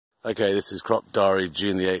Okay, this is crop diary,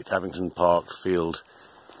 June the 8th, Abington Park, field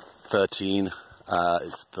 13.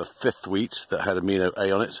 It's the 5th wheat that had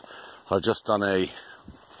AminoA on it. I've just done a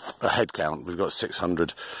head count. We've got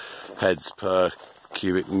 600 heads per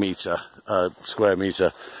cubic metre, square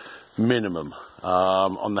metre minimum.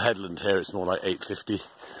 On the headland here it's more like 850.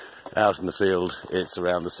 Out in the field it's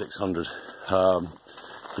around the 600.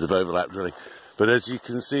 Bit of overlap drilling. But as you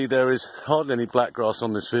can see, there is hardly any black grass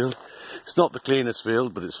on this field. It's not the cleanest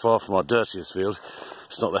field, but it's far from our dirtiest field.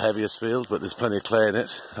 It's not the heaviest field, but there's plenty of clay in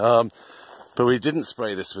it. But we didn't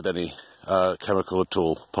spray this with any chemical at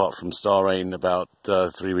all, apart from star rain about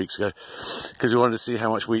 3 weeks ago, because we wanted to see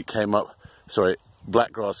how much wheat came up. Sorry,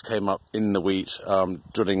 black grass came up in the wheat,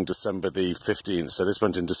 drilling December the 15th. So this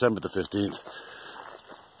went in December the 15th.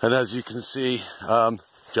 And as you can see,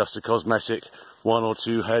 just a cosmetic, 1 or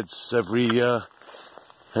 2 heads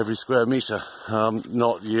every square metre,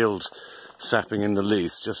 not yield sapping in the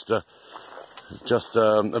least, just a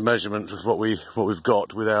measurement of what we've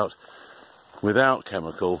got without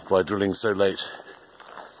chemical by drilling so late